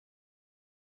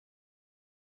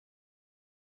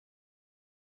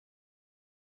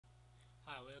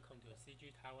welcome to CG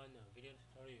Taiwan video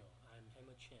tutorial. I'm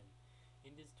Hammer Chen.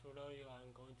 In this tutorial, I'm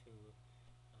going to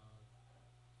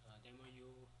demo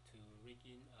you to rig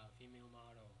in a female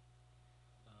model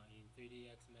in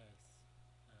 3ds Max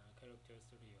Character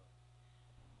Studio.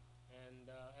 And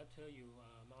after you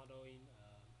model in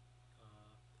a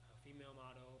female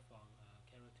model from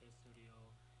Character Studio,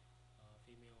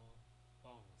 female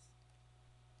bones.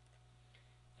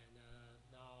 And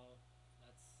now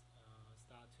let's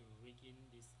start to rig in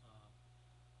this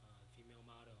female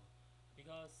model,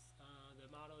 because the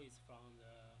model is from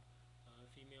the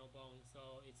female bone,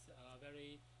 so it's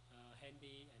very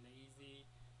handy and easy.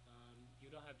 You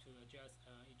don't have to adjust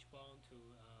each bone to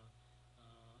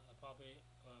appropriate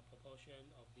proportion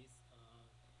of this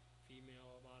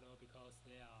female model, because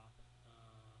they are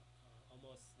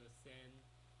almost the same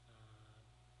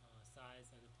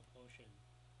size and proportion.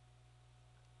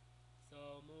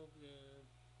 So move the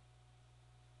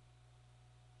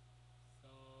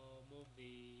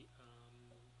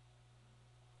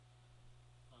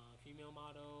female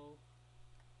model,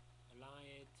 align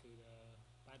it to the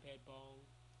biped bone,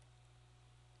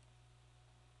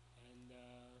 and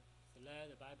select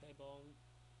the biped bone.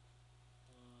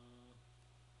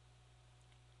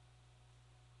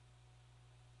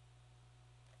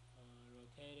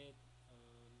 Rotate it.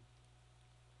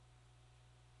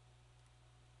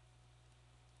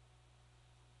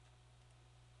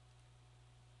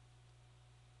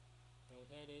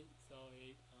 Rotate it so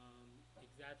it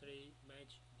exactly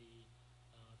match the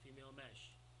female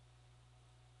mesh.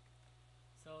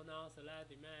 So now select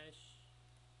the mesh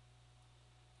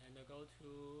and go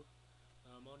to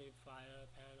modifier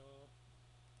panel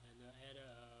and add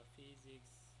a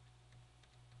physics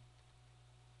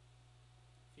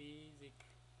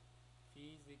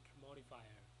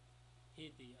modifier.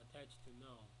 Hit the attach to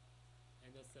node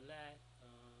and select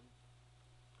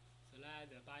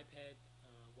the biped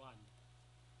one.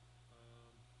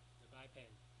 The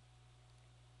biped.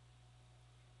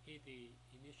 Hit the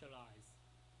initialize.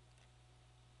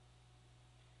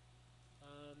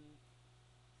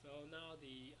 So now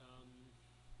the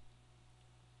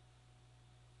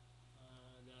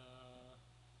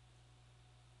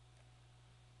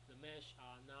mesh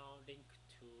are now linked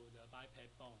to the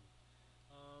biped bone.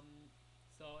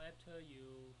 So after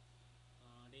you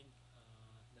link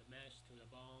the mesh to the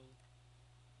bone,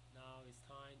 now it's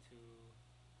time to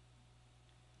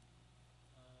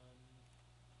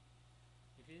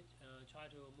if you try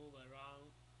to move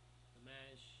around the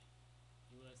mesh,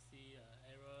 you will see an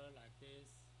error like this.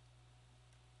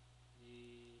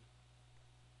 The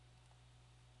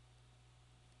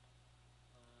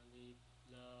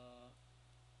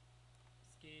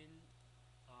skin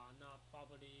are not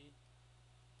properly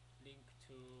linked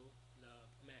to the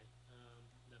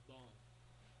bone,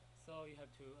 so you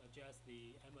have to adjust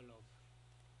the envelope.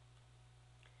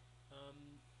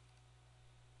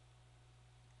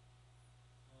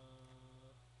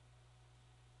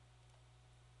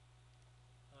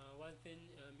 One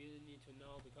thing you need to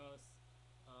know, because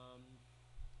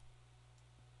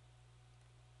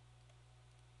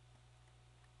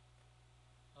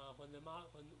when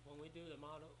we did the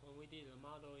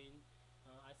modeling,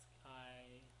 I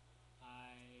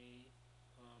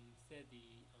set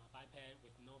the biped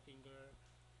with no finger,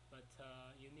 but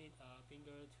you need a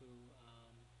finger to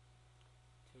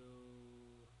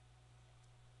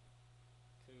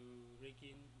rig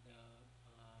in the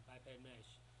biped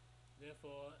mesh.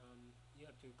 Therefore, you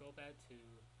have to go back to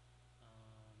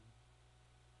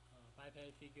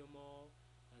biped figure mode,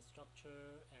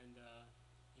 structure, and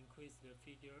increase the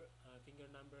finger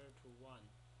number to 1.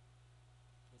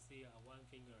 You see one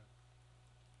finger.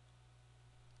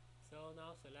 So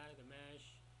now select the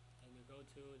mesh and go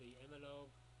to the envelope,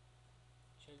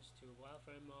 change to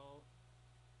wireframe mode.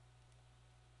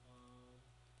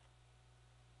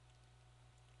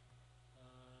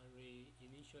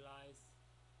 Reinitialize.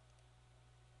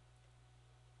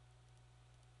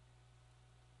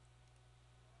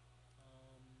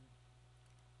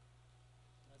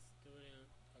 Let's do it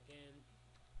again.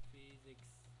 Physics.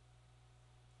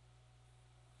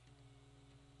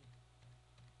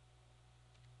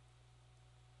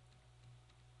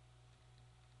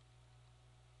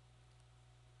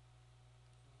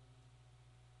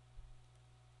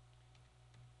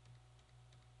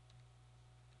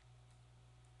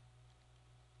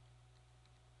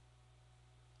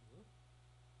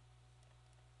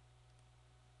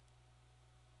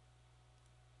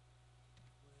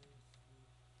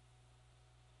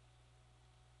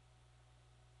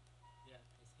 Yeah,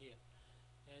 it's here.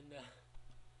 And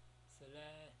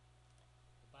select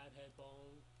the biped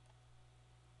bone,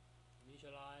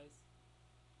 initialize,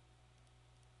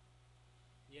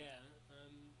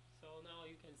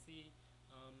 see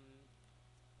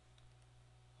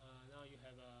now you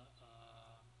have a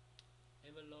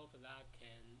envelope that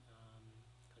can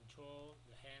control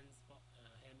the hand's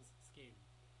skin.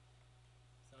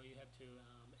 So you have to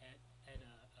add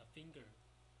a finger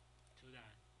to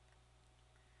that.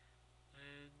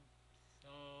 And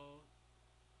so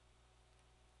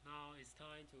now it's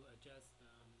time to adjust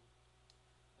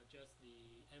the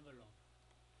envelope.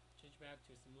 Change back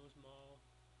to smooth mode.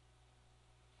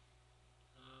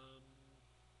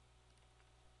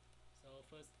 So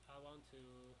first I want to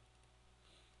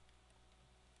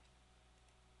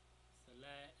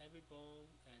select every bone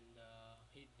and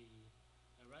hit the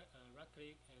right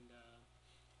click and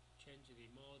change the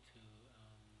mode to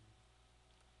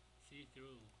see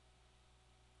through,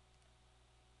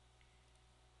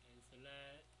 and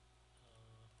select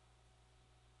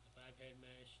the biped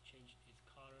mesh, change its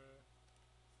color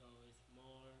so it's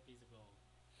more visible.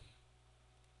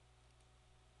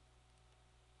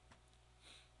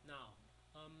 Now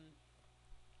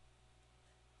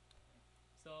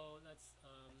so let's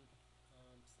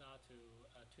start to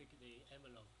tweak the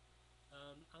envelope.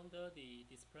 Under the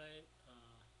display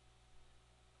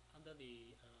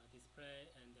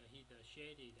and hit the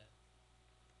shaded.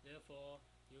 Therefore,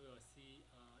 you will see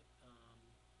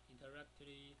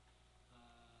interactively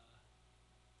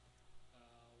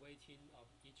weighting of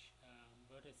each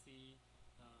vertex in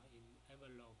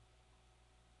envelope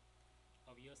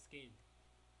of your skin.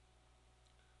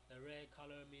 The red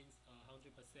color means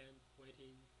 100%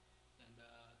 weighting, and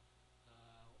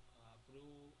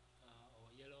blue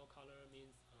or yellow color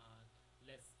means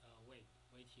less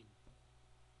weighting.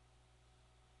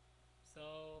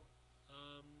 So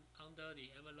under the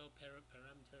envelope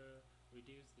parameter,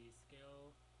 reduce the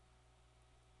scale,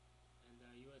 and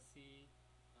you will see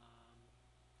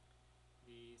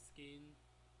the skin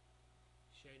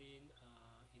shading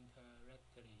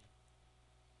interactively.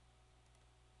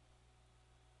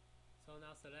 So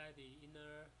now select the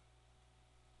inner,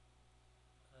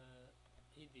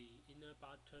 hit the inner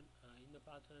button, and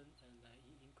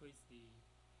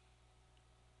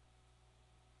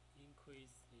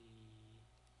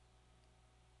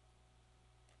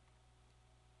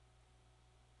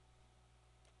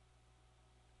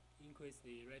increase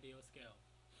the radial scale.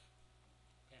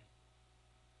 Okay.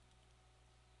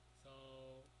 So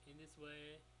in this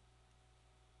way,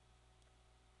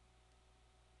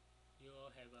 you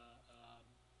will have a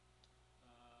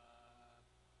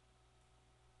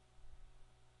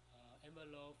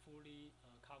envelope fully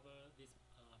cover this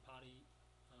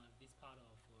part of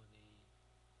the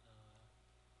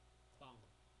bone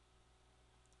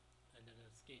and the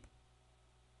skin.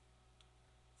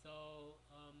 So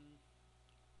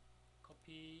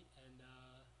copy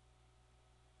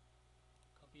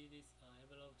this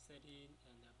envelope setting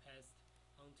and paste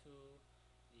onto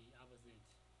the opposite.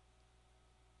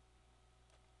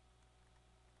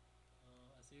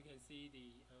 As you can see,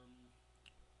 the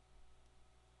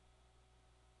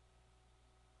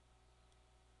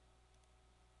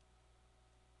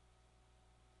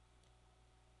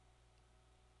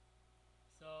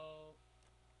so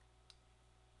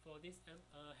for this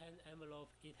hand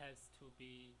envelope, it has to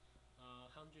be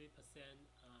 100%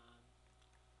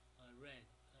 red.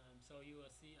 So you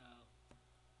will see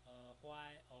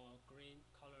white or green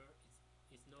color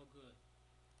is no good,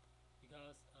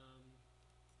 because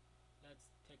let's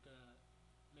make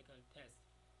a test.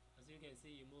 As you can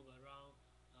see, you move around,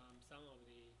 some of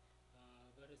the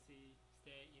vertices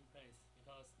stay in place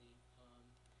because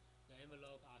the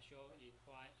envelope are shown in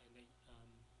white and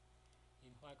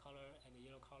in white color and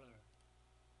yellow color.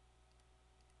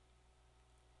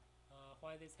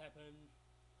 Why this happen?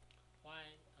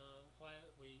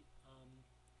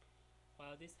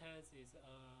 While this hand is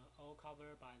all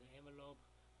covered by the envelope,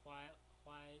 why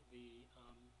the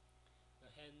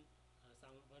hand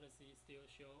some vertices still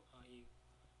show in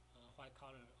white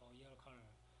color or yellow color?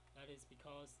 That is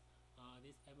because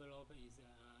this envelope is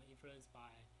influenced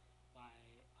by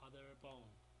other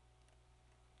bone.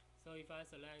 So if I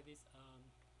select this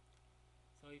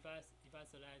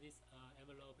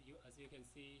envelope, as you can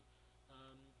see,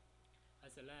 I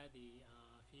select the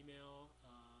female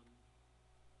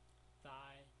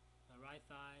thigh, right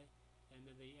thigh, and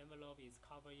the envelope is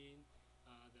covering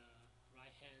the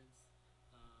right hands,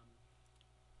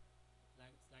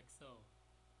 like so.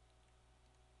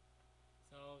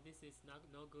 So this is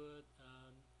no good.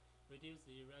 Reduce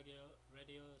the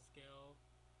radial scale.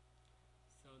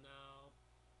 So now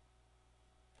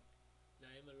the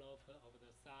envelope of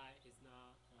the thigh is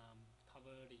now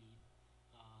cover the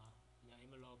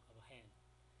envelope of hand.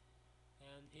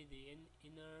 And hit the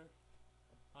inner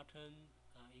button,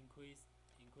 increase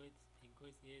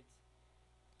increase it,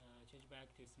 change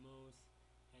back to smooth,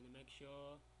 and make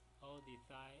sure all the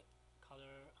thigh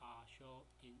color are shown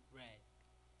in red.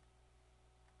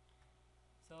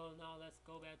 So now let's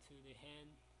go back to the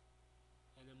hand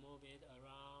and move it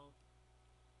around.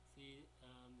 See,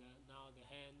 now the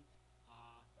hand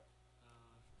are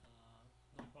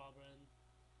no problem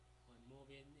when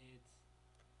moving it,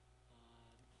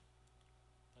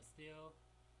 but still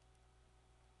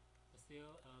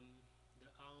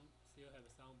the arm still have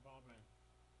some problem.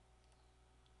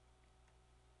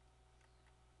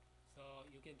 So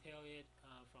you can tell it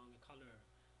from the color.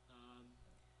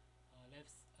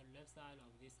 Left side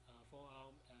of this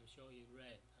forearm show in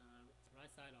red.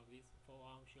 Right side of this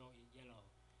forearm show in yellow.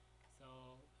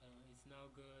 So it's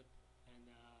not good, and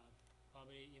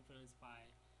probably influenced by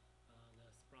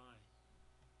the spline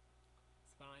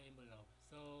envelope.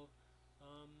 So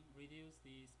reduce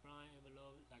the spline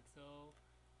envelope like so,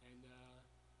 and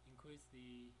increase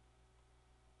the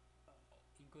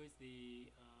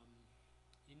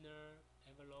inner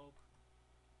envelope.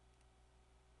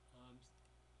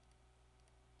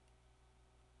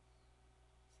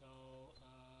 So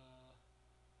I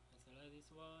select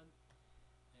this one,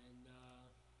 and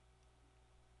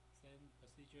same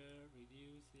procedure,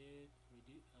 reduce it,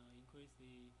 increase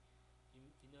the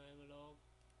inner envelope.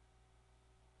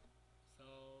 So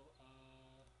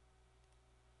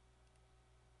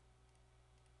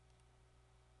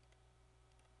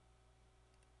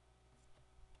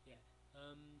yeah,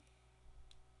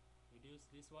 reduce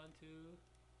this one too.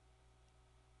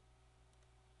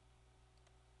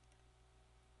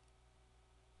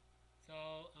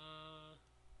 So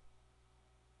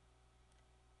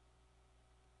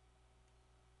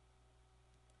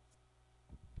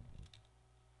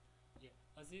yeah,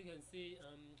 as you can see,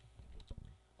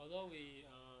 although we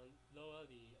lower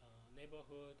the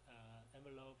neighborhood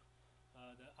envelope,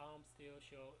 the arm still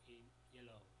show in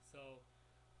yellow. So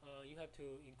you have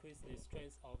to increase the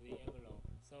strength of the envelope.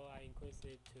 So I increase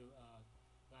it to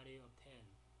value of 10.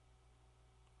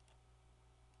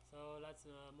 So let's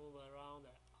move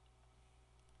around.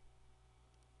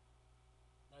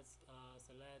 Let's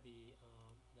select the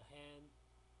hand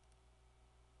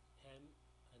and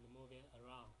move it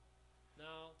around.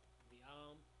 Now the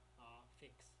arm are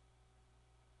fixed.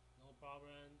 No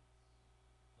problem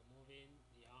moving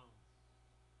the arm.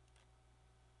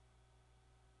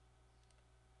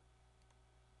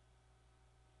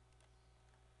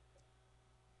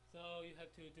 So you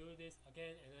have to do this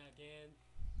again and again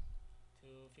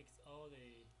to fix all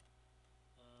the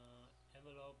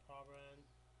envelope problem.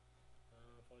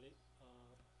 For this,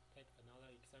 take another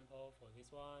example for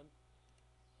this one.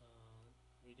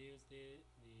 Reduce the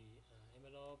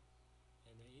envelope,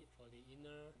 and for the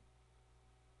inner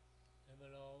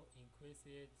envelope, increase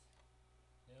it.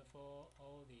 Therefore,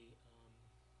 all the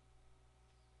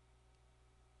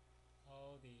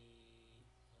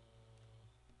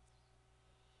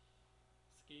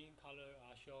skin color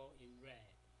are shown in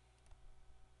red,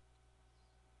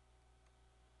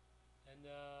 and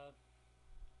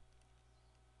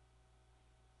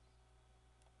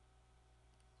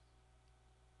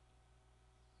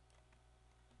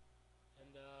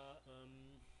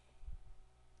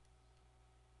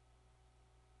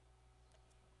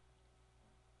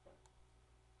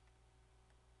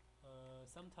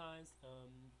sometimes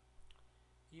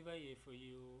even if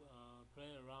you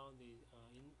play around the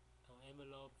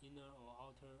envelope, inner or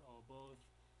outer or both,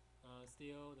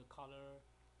 still the color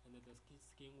and the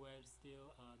skin weight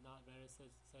still not very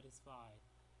satisfied.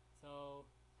 So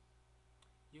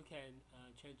you can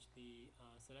change the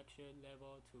selection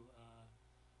level to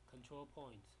control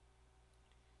point.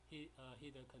 Hit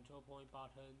the control point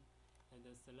button and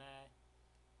select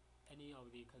any of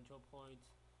the control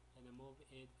points and move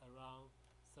it around,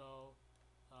 so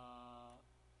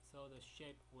so the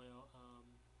shape will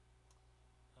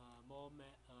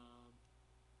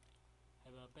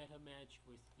have a better match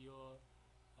with your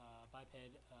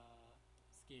biped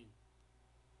skin.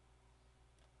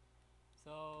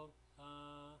 So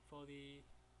for the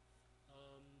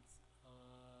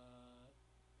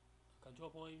control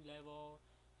point level,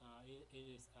 it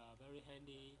is very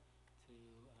handy to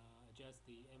adjust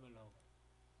the envelope.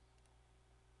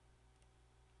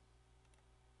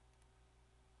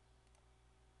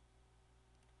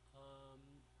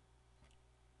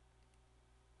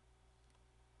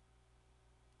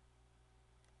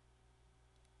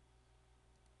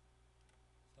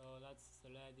 So let's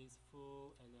select this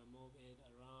full and move it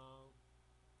around.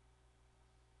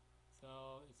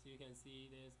 So as you can see,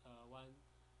 there's one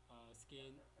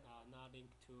skin not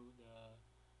linked to the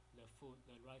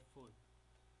right foot.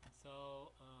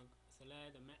 So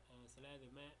select the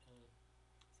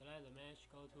select the mesh,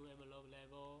 go to envelope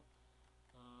level.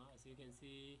 As you can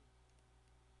see,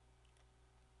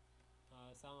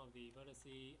 some of the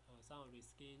vertices, some of the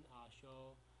skin are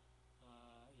shown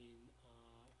in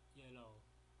yellow.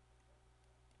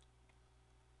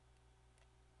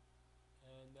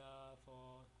 And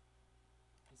for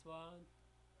this one,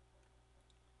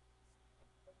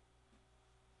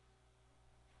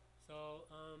 so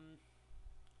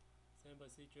same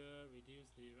procedure, reduce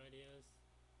the radius,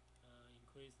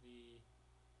 increase the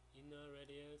inner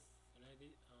radius, select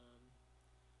it,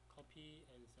 copy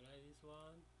and select this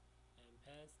one and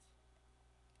paste.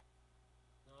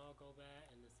 Now go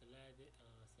back and select it,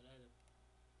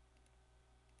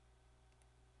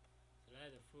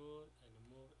 select the fruit and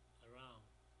move around.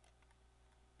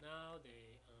 Now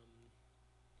the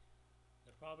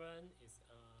problem is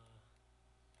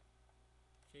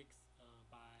fixed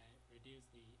by reduce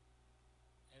the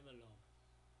envelope.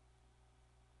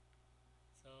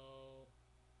 So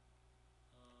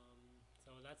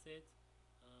so that's it.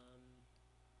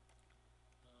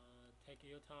 Take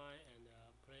your time and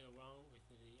play around with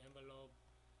the envelope.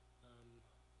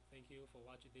 Thank you for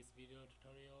watching this video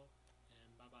tutorial,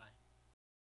 and bye bye.